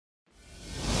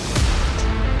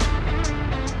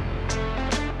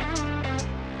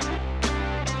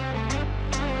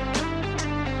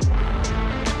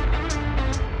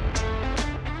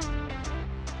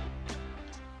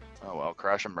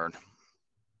crash and burn.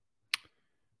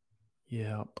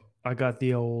 Yep. I got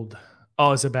the old,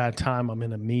 oh, it's a bad time. I'm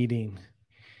in a meeting,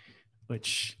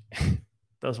 which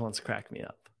those ones crack me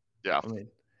up. Yeah. I mean,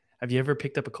 have you ever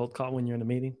picked up a cold call when you're in a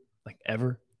meeting? Like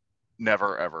ever?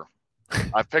 Never, ever.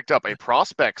 I've picked up a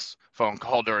prospect's phone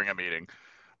call during a meeting,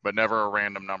 but never a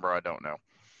random number I don't know.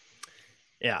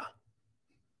 Yeah.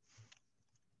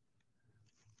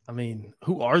 I mean,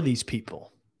 who are these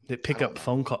people that pick up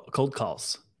cold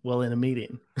calls while in a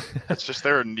meeting? It's just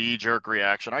their knee-jerk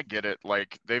reaction. I get it.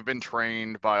 Like, they've been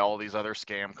trained by all these other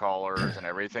scam callers and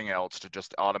everything else to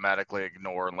just automatically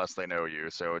ignore unless they know you.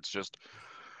 So it's just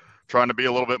trying to be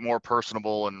a little bit more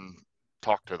personable and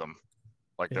talk to them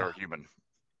like they're a human.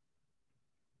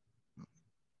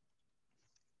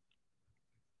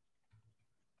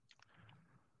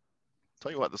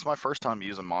 Tell you what, this is my first time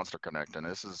using MonsterConnect, and it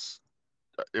was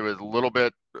a little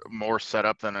bit more set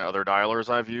up than other dialers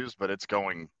I've used, but it's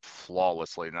going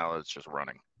flawlessly now that it's just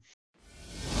running.